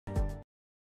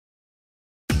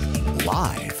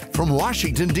Live from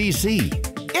Washington, D.C.,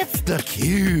 it's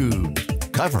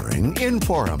theCUBE, covering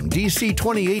Inforum DC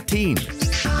 2018.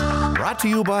 Brought to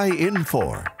you by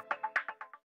Infor.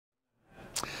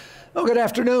 Well, good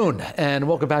afternoon, and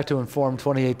welcome back to Inforum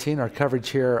 2018, our coverage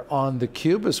here on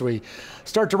theCUBE as we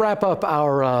start to wrap up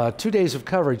our 2 days of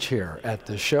coverage here at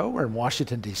the show. We're in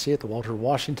Washington, D.C. at the Walter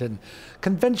Washington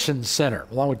Convention Center,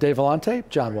 along with Dave Vellante,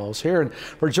 John Wells here, and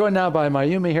we're joined now by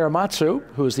Mayumi Hiramatsu,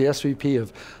 who is the SVP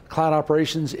of Cloud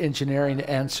Operations, Engineering,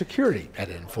 and Security at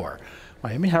Infor.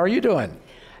 Mayumi, how are you doing?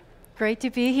 Great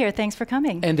to be here. Thanks for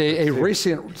coming. And a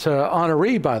recent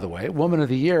honoree, by the way, Woman of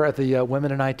the Year at the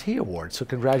Women in IT Awards. So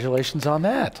congratulations on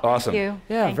that. Awesome. Thank you.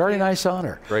 Yeah, very nice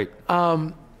honor. Great.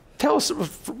 Tell us,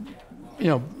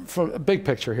 from a big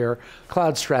picture here,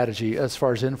 cloud strategy as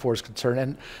far as Infor is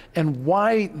concerned, and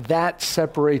why that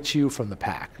separates you from the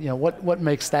pack. What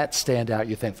makes that stand out,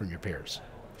 you think, from your peers?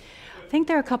 I think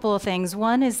there are a couple of things.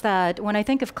 One is that when I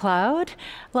think of cloud,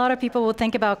 a lot of people will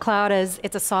think about cloud as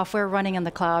it's a software running in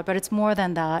the cloud, but it's more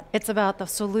than that. It's about the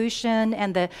solution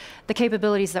and the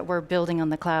capabilities that we're building on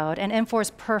the cloud. And Infor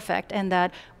is perfect in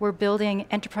that we're building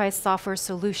enterprise software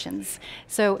solutions.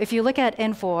 So if you look at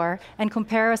Infor and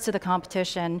compare us to the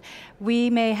competition, we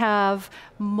may have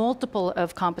multiple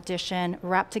of competition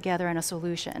wrapped together in a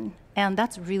solution. And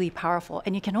that's really powerful.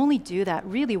 And you can only do that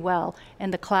really well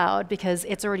in the cloud because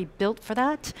it's already built for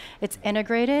that, it's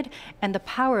integrated, and the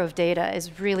power of data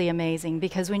is really amazing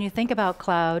because when you think about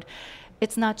cloud,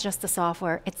 it's not just the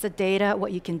software, it's the data,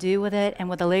 what you can do with it, and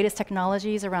with the latest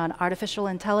technologies around artificial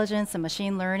intelligence and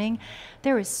machine learning,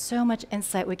 there is so much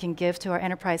insight we can give to our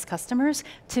enterprise customers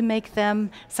to make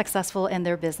them successful in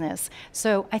their business.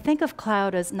 So I think of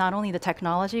cloud as not only the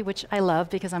technology, which I love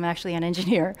because I'm actually an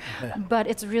engineer, but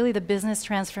it's really the business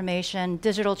transformation,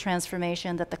 digital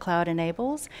transformation that the cloud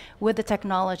enables with the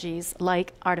technologies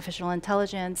like artificial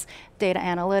intelligence, data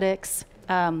analytics,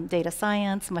 data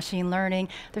science, machine learning.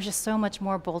 There's just so much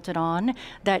more bolted on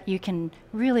that you can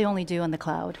really only do in the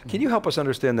cloud. Can you help us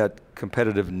understand that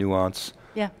competitive nuance?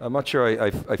 Yeah. I'm not sure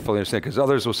I fully understand, because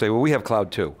others will say, well, we have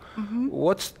cloud too. Mm-hmm.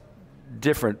 What's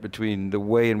different between the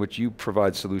way in which you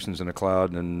provide solutions in the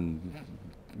cloud and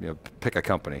pick a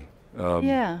company?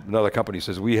 Another company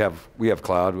says, we have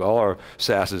cloud, all our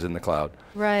SaaS is in the cloud.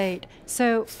 Right,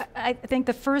 so I think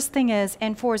the first thing is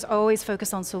Infor is always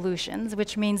focused on solutions,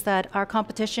 which means that our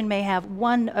competition may have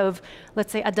one of,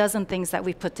 let's say, a dozen things that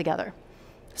we've put together.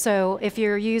 So if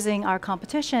you're using our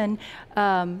competition,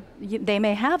 they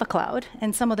may have a cloud,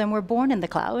 and some of them were born in the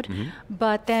cloud,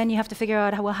 but then you have to figure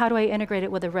out, well, how do I integrate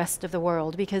it with the rest of the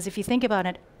world? Because if you think about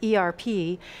an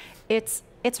ERP, it's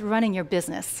running your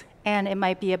business. And it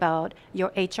might be about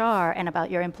your HR and about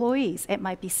your employees. It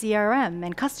might be CRM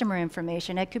and customer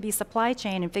information. It could be supply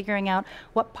chain and figuring out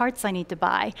what parts I need to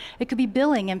buy. It could be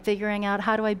billing and figuring out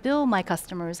how do I bill my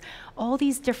customers. All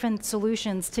these different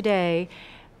solutions today,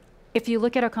 if you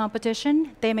look at our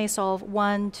competition, they may solve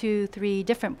 1, 2, 3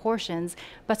 different portions,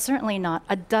 but certainly not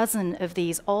a dozen of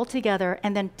these all together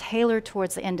and then tailored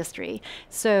towards the industry.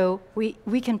 So we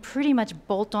can pretty much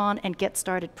bolt on and get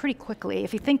started pretty quickly.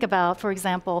 If you think about, for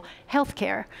example,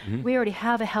 healthcare, we already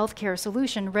have a healthcare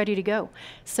solution ready to go.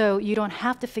 So you don't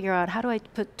have to figure out how do I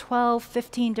put 12,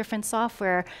 15 different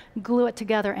software, glue it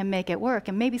together and make it work.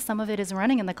 And maybe some of it is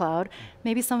running in the cloud,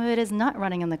 maybe some of it is not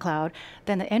running in the cloud.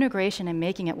 Then the integration and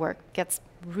making it work gets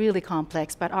really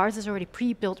complex, but ours is already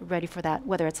pre-built, ready for that,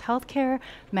 whether it's healthcare,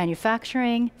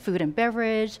 manufacturing, food and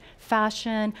beverage,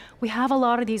 fashion. We have a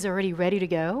lot of these already ready to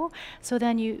go, so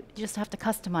then you just have to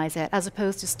customize it, as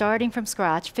opposed to starting from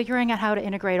scratch, figuring out how to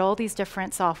integrate all these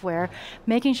different software,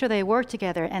 making sure they work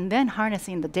together, and then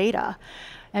harnessing the data,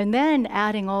 and then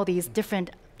adding all these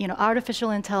different artificial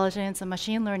intelligence and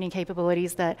machine learning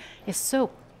capabilities that is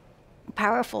so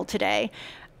powerful today.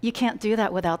 You can't do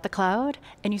that without the cloud,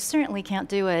 and you certainly can't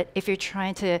do it if you're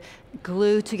trying to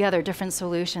glue together different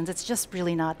solutions. It's just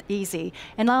really not easy.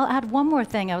 And I'll add one more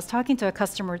thing. I was talking to a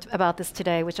customer about this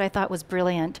today, which I thought was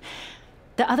brilliant.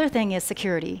 The other thing is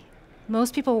security.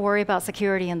 Most people worry about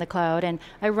security in the cloud, and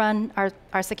I run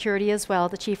our security as well.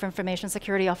 The Chief Information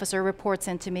Security Officer reports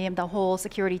into me, and the whole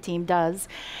security team does.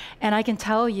 And I can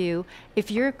tell you, if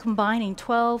you're combining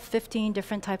 12, 15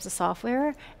 different types of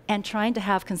software and trying to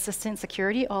have consistent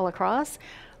security all across,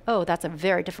 oh, that's a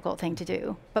very difficult thing to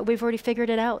do. But we've already figured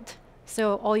it out.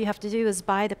 So all you have to do is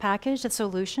buy the package, the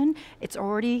solution. It's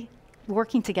already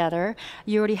working together.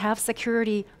 You already have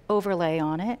security overlay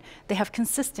on it. They have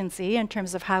consistency in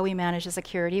terms of how we manage the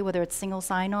security, whether it's single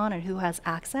sign-on and who has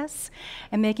access,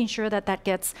 and making sure that that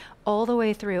gets all the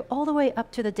way through, all the way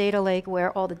up to the data lake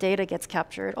where all the data gets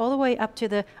captured, all the way up to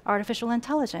the artificial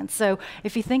intelligence. So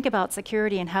if you think about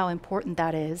security and how important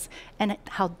that is, and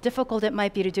how difficult it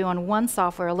might be to do on one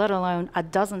software, let alone a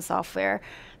dozen software,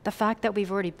 the fact that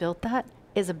we've already built that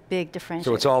is a big differentiator.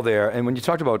 So it's all there, and when you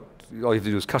talked about all you have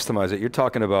to do is customize it, you're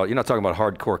not talking about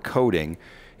hardcore coding,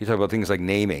 you're talking about things like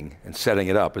naming and setting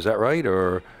it up, is that right?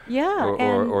 Or, yeah.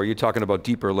 or are you talking about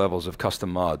deeper levels of custom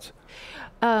mods?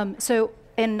 So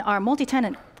in our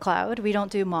multi-tenant cloud, we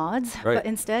don't do mods, but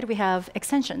instead we have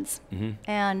extensions.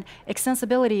 And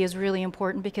extensibility is really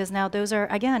important because now those are,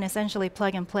 again, essentially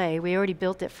plug and play. We already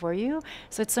built it for you,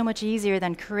 so it's so much easier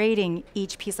than creating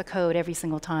each piece of code every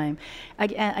single time.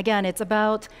 Again, it's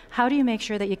about how do you make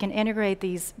sure that you can integrate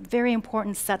these very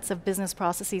important sets of business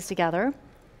processes together.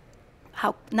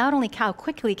 Not only how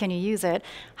quickly can you use it,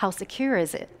 how secure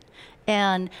is it?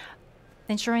 And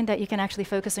ensuring that you can actually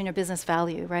focus on your business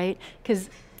value, right? Because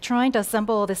trying to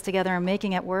assemble all this together and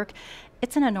making it work,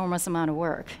 it's an enormous amount of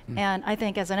work. And I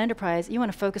think as an enterprise, you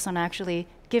want to focus on actually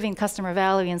giving customer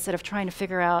value instead of trying to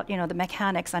figure out, the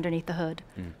mechanics underneath the hood.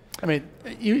 I mean,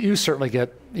 you certainly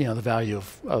get, the value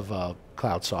of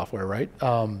cloud software, right?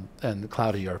 And the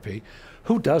cloud ERP.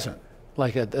 Who doesn't?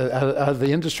 Like the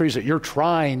industries that you're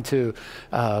trying to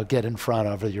get in front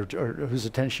of, or whose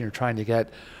attention you're trying to get,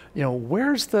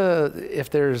 where's if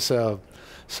there's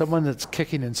someone that's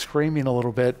kicking and screaming a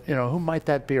little bit, who might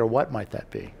that be or what might that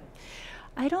be?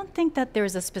 I don't think that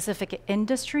there's a specific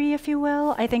industry, if you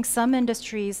will. I think some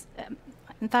industries,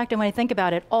 in fact, when I think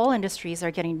about it, all industries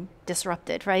are getting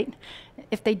disrupted, right?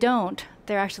 If they don't,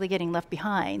 they're actually getting left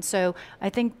behind. So I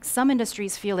think some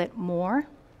industries feel it more,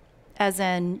 as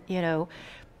in,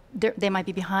 they might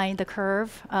be behind the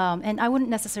curve. And I wouldn't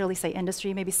necessarily say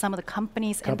industry, maybe some of the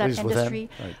companies in that industry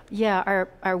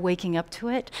are waking up to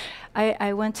it.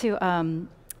 I went to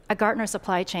a Gartner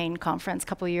supply chain conference a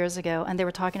couple of years ago, and they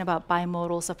were talking about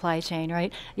bimodal supply chain,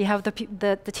 right? You have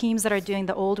the teams that are doing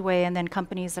the old way and then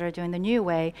companies that are doing the new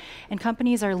way, and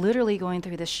companies are literally going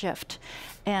through this shift.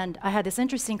 And I had this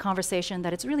interesting conversation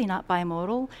that it's really not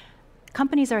bimodal.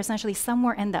 Companies are essentially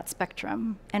somewhere in that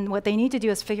spectrum, and what they need to do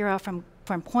is figure out from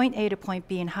point A to point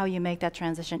B and how you make that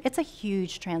transition. It's a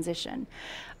huge transition.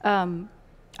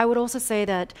 I would also say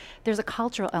that there's a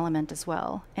cultural element as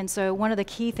well. And so one of the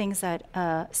key things that,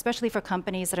 especially for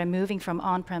companies that are moving from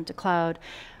on-prem to cloud,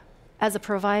 as a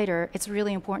provider, it's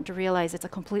really important to realize it's a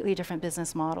completely different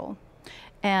business model.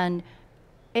 And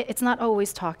it's not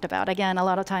always talked about. Again, a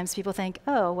lot of times people think,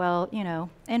 oh, well,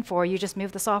 Infor, you just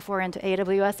move the software into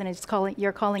AWS and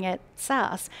you're calling it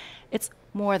SaaS. It's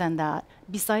more than that.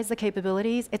 Besides the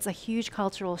capabilities, it's a huge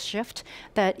cultural shift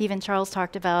that even Charles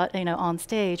talked about, on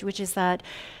stage, which is that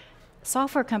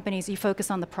software companies, you focus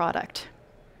on the product,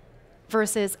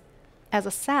 versus as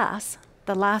a SaaS,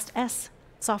 the last S,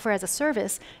 software as a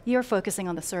service, you're focusing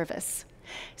on the service.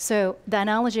 So the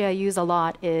analogy I use a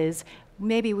lot is,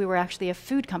 maybe we were actually a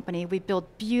food company. We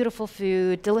built beautiful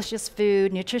food, delicious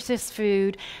food, nutritious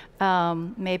food.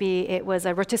 Maybe it was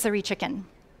a rotisserie chicken,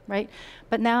 right?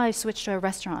 But now I switched to a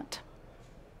restaurant.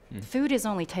 Food is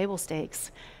only table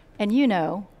stakes. And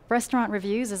restaurant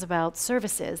reviews is about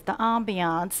services, the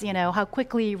ambiance, how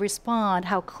quickly you respond,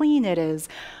 how clean it is.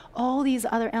 All these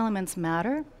other elements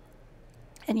matter.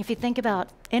 And if you think about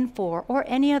Infor, or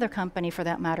any other company for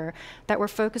that matter, that we're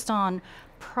focused on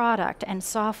product and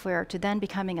software to then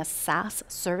becoming a SaaS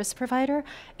service provider,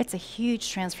 it's a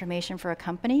huge transformation for a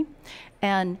company.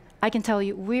 And I can tell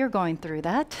you, we're going through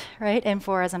that, right?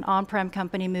 Infor, as an on-prem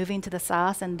company moving to the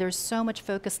SaaS, and there's so much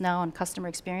focus now on customer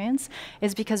experience,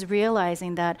 is because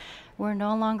realizing that we're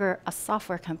no longer a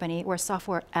software company, we're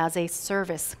software as a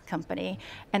service company.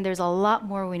 And there's a lot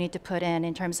more we need to put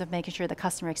in terms of making sure the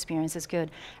customer experience is good.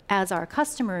 As our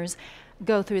customers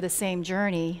go through the same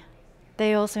journey,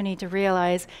 they also need to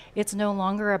realize it's no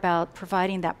longer about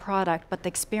providing that product, but the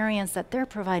experience that they're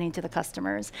providing to the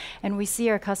customers. And we see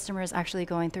our customers actually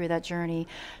going through that journey.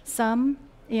 Some,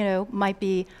 might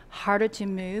be harder to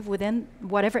move within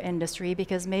whatever industry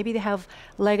because maybe they have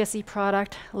legacy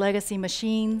product, legacy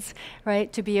machines,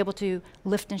 right, to be able to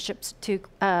lift and ship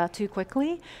too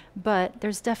quickly. But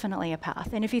there's definitely a path.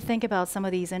 And if you think about some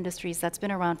of these industries that's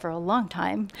been around for a long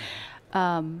time,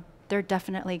 they're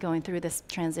definitely going through this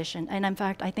transition. And in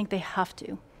fact, I think they have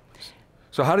to.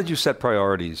 So how did you set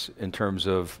priorities in terms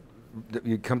of,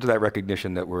 you come to that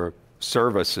recognition that we're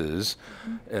services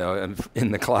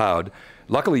in the cloud.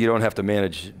 Luckily, you don't have to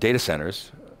manage data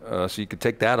centers. so you could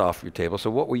take that off your table.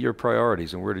 So what were your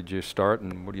priorities and where did you start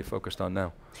and what are you focused on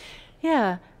now?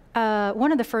 Yeah,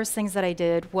 one of the first things that I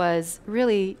did was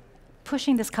really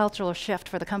pushing this cultural shift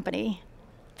for the company.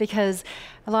 Because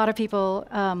a lot of people,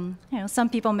 some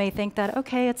people may think that,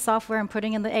 okay, it's software, I'm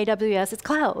putting in the AWS, it's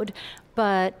cloud.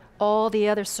 But all the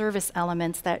other service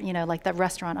elements that, like the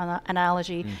restaurant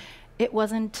analogy, it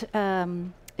wasn't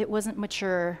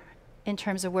mature in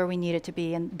terms of where we needed to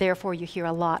be, and therefore you hear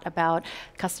a lot about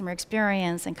customer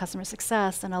experience and customer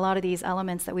success and a lot of these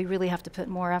elements that we really have to put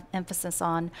more emphasis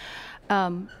on.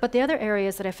 But the other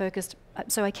areas that I focused,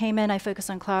 so I came in, I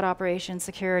focused on cloud operations,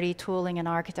 security, tooling, and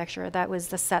architecture. That was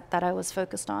the set that I was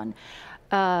focused on.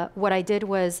 What I did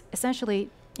was essentially,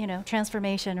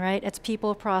 transformation, right? It's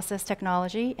people, process,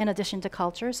 technology, in addition to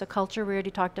culture. So culture, we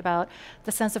already talked about.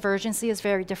 The sense of urgency is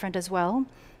very different as well.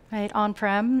 Right,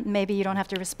 on-prem, maybe you don't have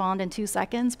to respond in 2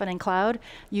 seconds, but in cloud,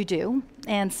 you do.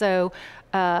 And so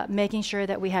making sure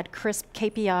that we had crisp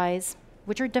KPIs,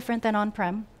 which are different than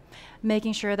on-prem,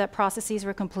 making sure that processes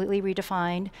were completely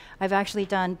redefined. I've actually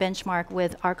done benchmark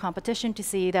with our competition to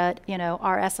see that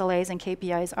our SLAs and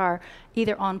KPIs are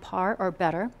either on par or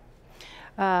better.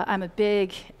 I'm a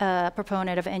big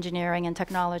proponent of engineering and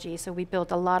technology, so we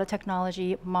built a lot of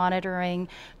technology, monitoring,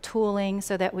 tooling,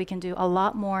 so that we can do a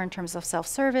lot more in terms of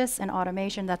self-service and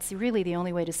automation. That's really the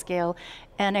only way to scale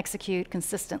and execute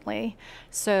consistently.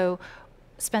 So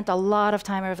spent a lot of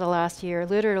time over the last year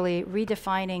literally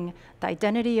redefining the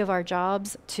identity of our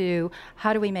jobs to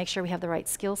how do we make sure we have the right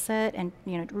skill set, and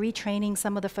retraining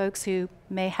some of the folks who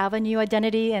may have a new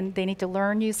identity and they need to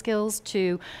learn new skills,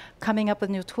 to coming up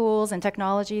with new tools and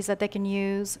technologies that they can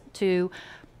use, to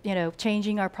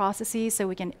changing our processes so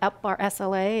we can up our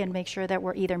SLA and make sure that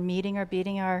we're either meeting or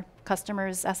beating our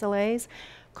customers' SLAs.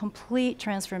 Complete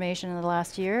transformation in the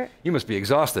last year. You must be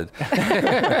exhausted.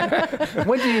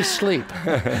 When do you sleep?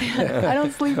 I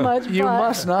don't sleep much. You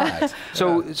must not.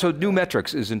 So new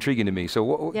metrics is intriguing to me.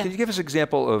 So can you give us an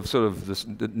example of sort of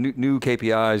the new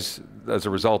KPIs as a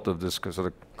result of this sort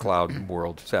of cloud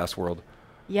world, SaaS world?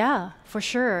 Yeah, for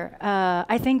sure.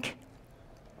 I think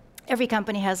every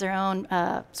company has their own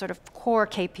sort of core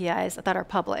KPIs that are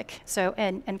public. So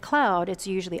in cloud, it's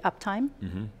usually uptime,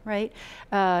 right?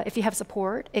 If you have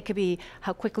support, it could be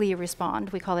how quickly you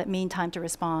respond. We call it mean time to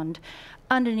respond.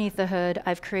 Underneath the hood,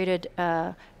 I've created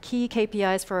key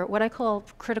KPIs for what I call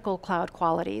critical cloud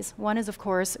qualities. One is, of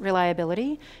course,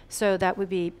 reliability. So that would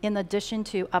be in addition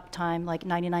to uptime, like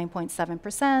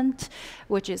 99.7%,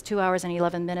 which is 2 hours and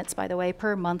 11 minutes, by the way,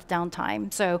 per month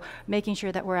downtime. So making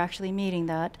sure that we're actually meeting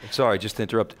that. Sorry, just to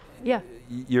interrupt. Yeah.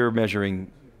 You're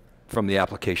measuring from the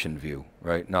application view,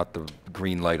 right? Not the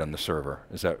green light on the server.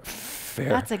 Is that fair?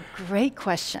 That's a great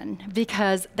question,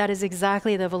 because that is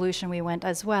exactly the evolution we went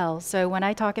as well. So when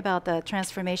I talk about the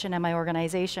transformation in my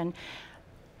organization,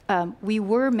 we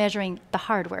were measuring the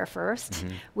hardware first.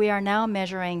 We are now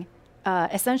measuring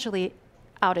essentially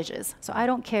outages. So I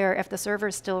don't care if the server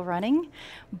is still running,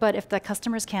 but if the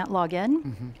customers can't log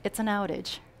in, it's an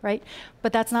outage. Right?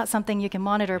 But that's not something you can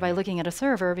monitor by looking at a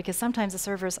server, because sometimes the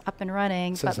server's up and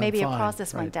running, but maybe a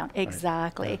process went down.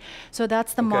 Exactly. So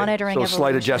that's the monitoring evolution. So a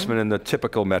slight adjustment in the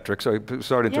typical metrics. Sorry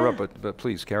to interrupt, but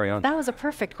please carry on. That was a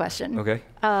perfect question. Okay.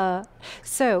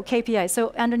 So KPI,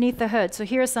 so underneath the hood. So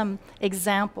here are some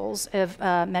examples of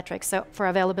metrics. So for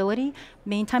availability,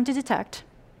 mean time to detect,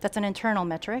 that's an internal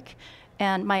metric.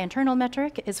 And my internal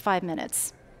metric is 5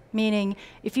 minutes. Meaning,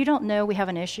 if you don't know we have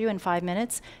an issue in 5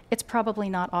 minutes, it's probably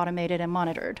not automated and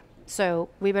monitored. So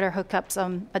we better hook up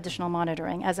some additional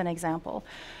monitoring, as an example.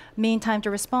 Mean time to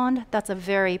respond, that's a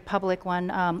very public one.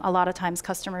 A lot of times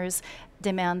customers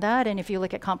demand that, and if you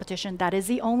look at competition, that is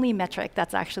the only metric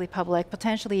that's actually public,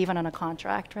 potentially even on a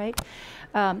contract, right?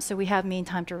 So we have mean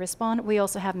time to respond. We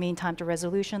also have mean time to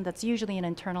resolution. That's usually an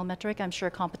internal metric. I'm sure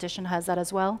competition has that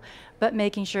as well, but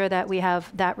making sure that we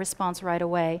have that response right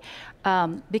away.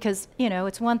 Because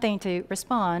it's one thing to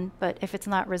respond, but if it's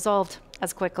not resolved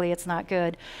as quickly, it's not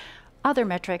good. Other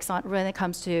metrics when it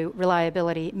comes to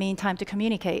reliability, mean time to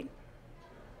communicate.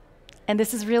 And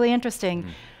this is really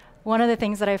interesting. One of the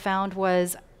things that I found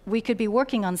was we could be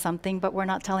working on something, but we're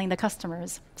not telling the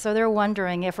customers. So they're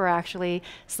wondering if we're actually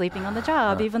sleeping on the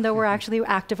job, even though we're actually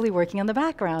actively working in the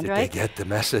background, right? Did they get the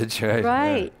message, right?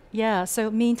 Right, yeah. So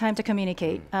mean time to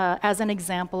communicate as an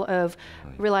example of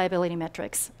reliability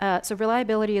metrics. So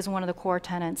reliability is one of the core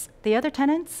tenets. The other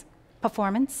tenets,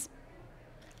 performance.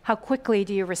 How quickly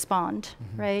do you respond,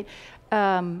 right?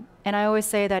 And I always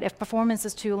say that if performance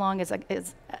is too long,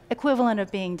 it's equivalent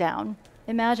of being down.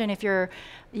 Imagine if you're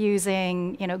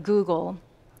using Google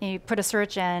you put a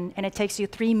search in and it takes you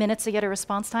 3 minutes to get a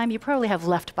response time, you probably have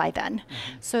left by then.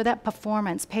 So that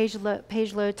performance, page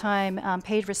load time,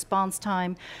 page response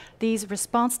time, these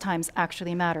response times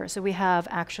actually matter. So we have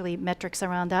actually metrics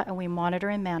around that, and we monitor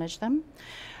and manage them.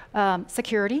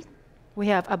 Security. We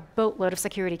have a boatload of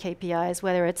security KPIs,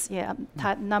 whether it's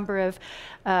number of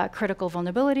critical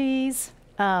vulnerabilities,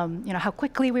 how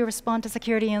quickly we respond to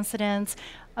security incidents,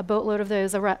 a boatload of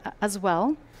those as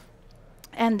well.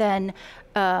 And then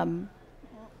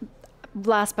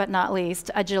last but not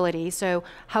least, agility. So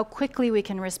how quickly we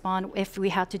can respond if we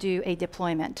have to do a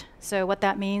deployment. So what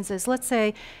that means is, let's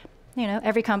say,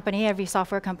 every company, every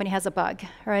software company has a bug,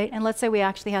 right? And let's say we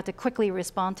actually have to quickly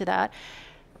respond to that.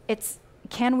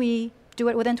 Can we do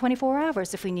it within 24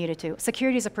 hours if we needed to?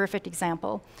 Security is a perfect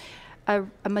example.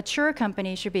 A mature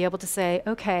company should be able to say,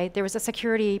 okay, there was a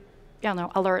security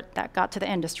alert that got to the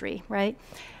industry, right?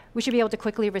 We should be able to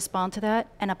quickly respond to that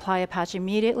and apply a patch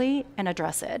immediately and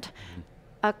address it.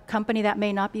 A company that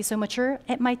may not be so mature,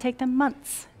 it might take them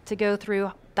months to go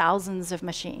through thousands of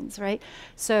machines, right?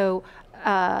 So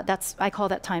I call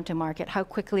that time to market. How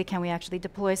quickly can we actually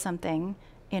deploy something?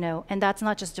 And that's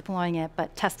not just deploying it,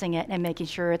 but testing it and making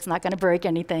sure it's not going to break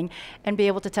anything, and be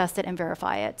able to test it and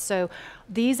verify it. So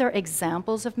these are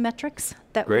examples of metrics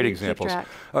that Great we examples. keep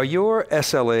track. Your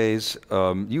SLAs,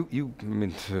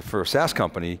 for a SaaS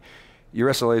company, your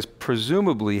SLAs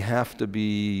presumably have to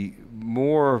be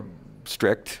more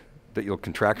strict, that you'll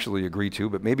contractually agree to,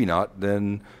 but maybe not,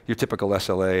 than your typical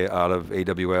SLA out of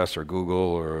AWS or Google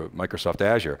or Microsoft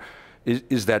Azure.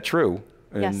 Is that true?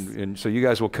 Yes. And so you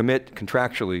guys will commit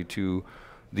contractually to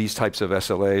these types of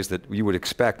SLAs that you would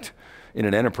expect in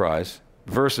an enterprise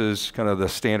versus kind of the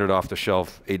standard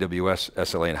off-the-shelf AWS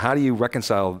SLA. And how do you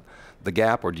reconcile the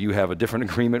gap, or do you have a different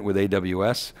agreement with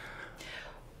AWS?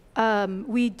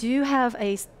 We do have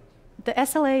the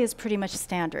SLA is pretty much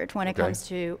standard when it comes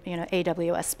to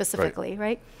AWS specifically,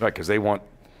 right? Right, because they want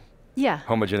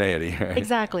homogeneity. Right?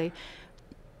 Exactly.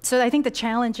 So I think the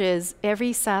challenge is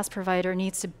every SaaS provider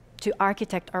needs to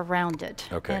architect around it.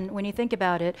 Okay. And when you think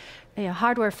about it,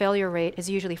 hardware failure rate is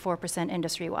usually 4%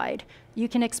 industry-wide. You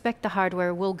can expect the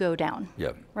hardware will go down,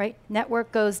 right?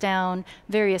 Network goes down,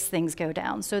 various things go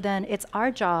down. So then it's our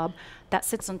job that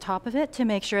sits on top of it to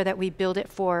make sure that we build it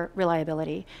for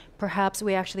reliability. Perhaps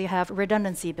we actually have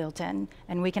redundancy built in,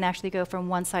 and we can actually go from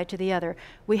one side to the other.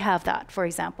 We have that, for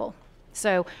example.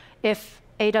 So if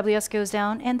AWS goes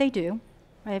down, and they do,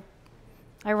 right?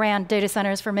 I ran data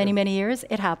centers for many, many years.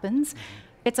 It happens.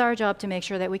 It's our job to make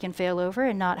sure that we can fail over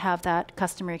and not have that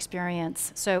customer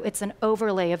experience. So it's an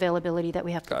overlay availability that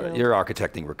we have to build. You're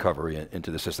architecting recovery into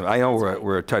the system. I know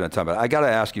we're tight on time, but I got to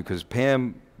ask you, because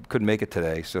Pam couldn't make it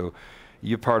today, so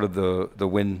you're part of the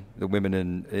Women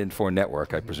in Infor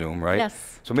network, I presume, right?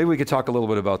 Yes. So maybe we could talk a little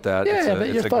bit about that.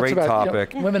 It's a great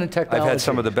topic. Women in technology. I've had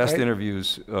some of the best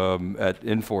interviews at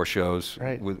Infor shows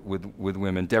with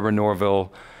women. Deborah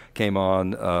Norville came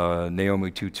on,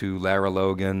 Naomi Tutu, Lara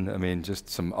Logan. I mean, just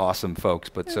some awesome folks.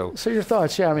 But so your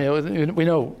thoughts? Yeah, I mean, we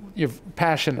know you're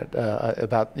passionate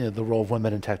about the role of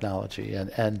women in technology,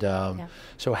 and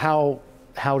so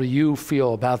how do you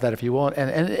feel about that, if you want,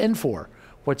 and Infor,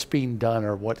 what's being done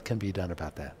or what can be done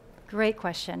about that? Great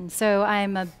question. So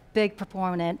I'm a big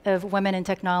proponent of women in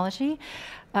technology,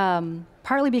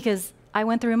 partly because I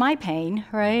went through my pain,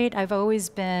 right? I've always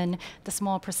been the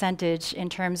small percentage in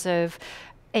terms of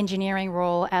engineering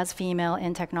role as female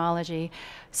in technology.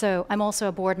 So I'm also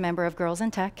a board member of Girls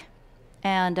in Tech,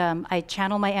 and I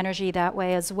channel my energy that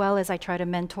way, as well as I try to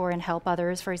mentor and help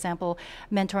others. For example,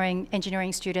 mentoring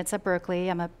engineering students at Berkeley.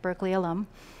 I'm a Berkeley alum.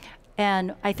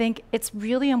 And I think it's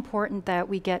really important that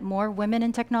we get more women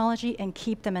in technology and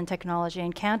keep them in technology.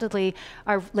 And candidly,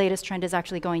 our latest trend is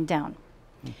actually going down.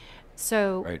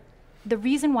 So the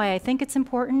reason why I think it's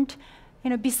important,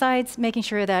 besides making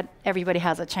sure that everybody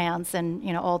has a chance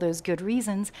and all those good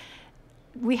reasons,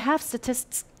 we have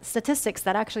statistics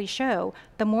that actually show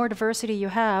the more diversity you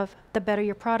have, the better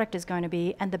your product is going to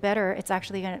be, and the better it's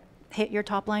actually going to hit your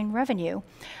top line revenue.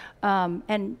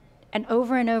 And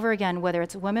over and over again, whether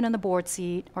it's women in the board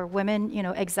seat or women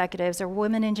executives or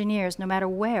women engineers, no matter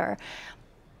where,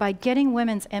 by getting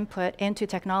women's input into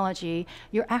technology,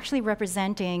 you're actually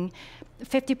representing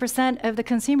 50% of the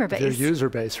consumer base. Your user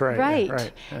base, right.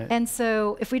 Right. And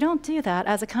so if we don't do that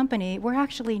as a company, we're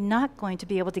actually not going to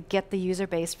be able to get the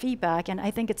user-based feedback. And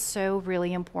I think it's so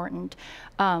really important,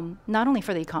 not only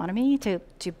for the economy to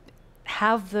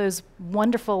have those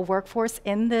wonderful workforce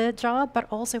in the job, but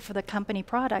also for the company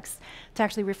products to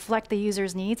actually reflect the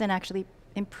user's needs and actually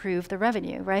improve the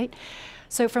revenue, right?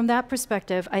 So from that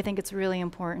perspective, I think it's really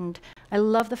important. I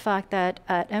love the fact that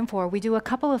at Infor, we do a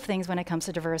couple of things when it comes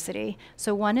to diversity.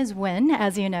 So one is WIN,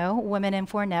 as you know, Women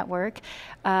Infor Network.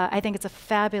 I think it's a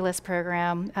fabulous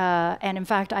program. And in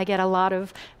fact, I get a lot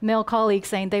of male colleagues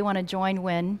saying they want to join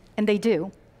WIN, and they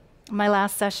do. My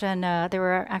last session, there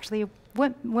were actually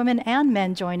women and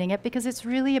men joining it because it's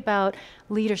really about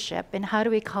leadership and how do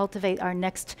we cultivate our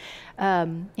next,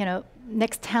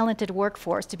 next talented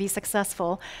workforce to be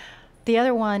successful. The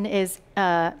other one is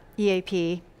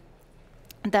EAP,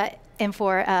 that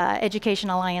Infor Education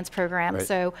Alliance program. Right.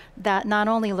 So that not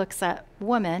only looks at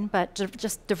women, but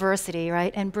just diversity,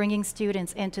 right? And bringing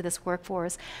students into this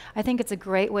workforce. I think it's a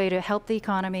great way to help the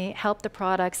economy, help the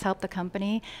products, help the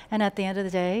company. And at the end of the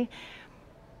day,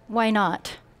 why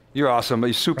not? You're awesome.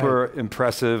 You're super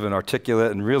impressive and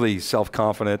articulate and really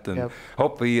self-confident, and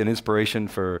hopefully an inspiration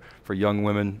for young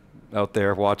women out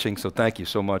there watching. So thank you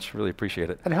so much. Really appreciate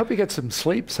it. And I hope you get some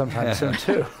sleep sometime soon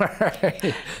too.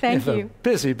 Thank you.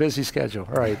 Busy, busy schedule.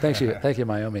 All right, thank you,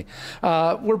 Mayumi.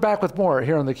 We're back with more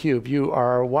here on theCUBE. You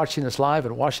are watching us live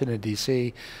in Washington,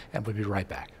 D.C., and we'll be right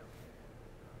back.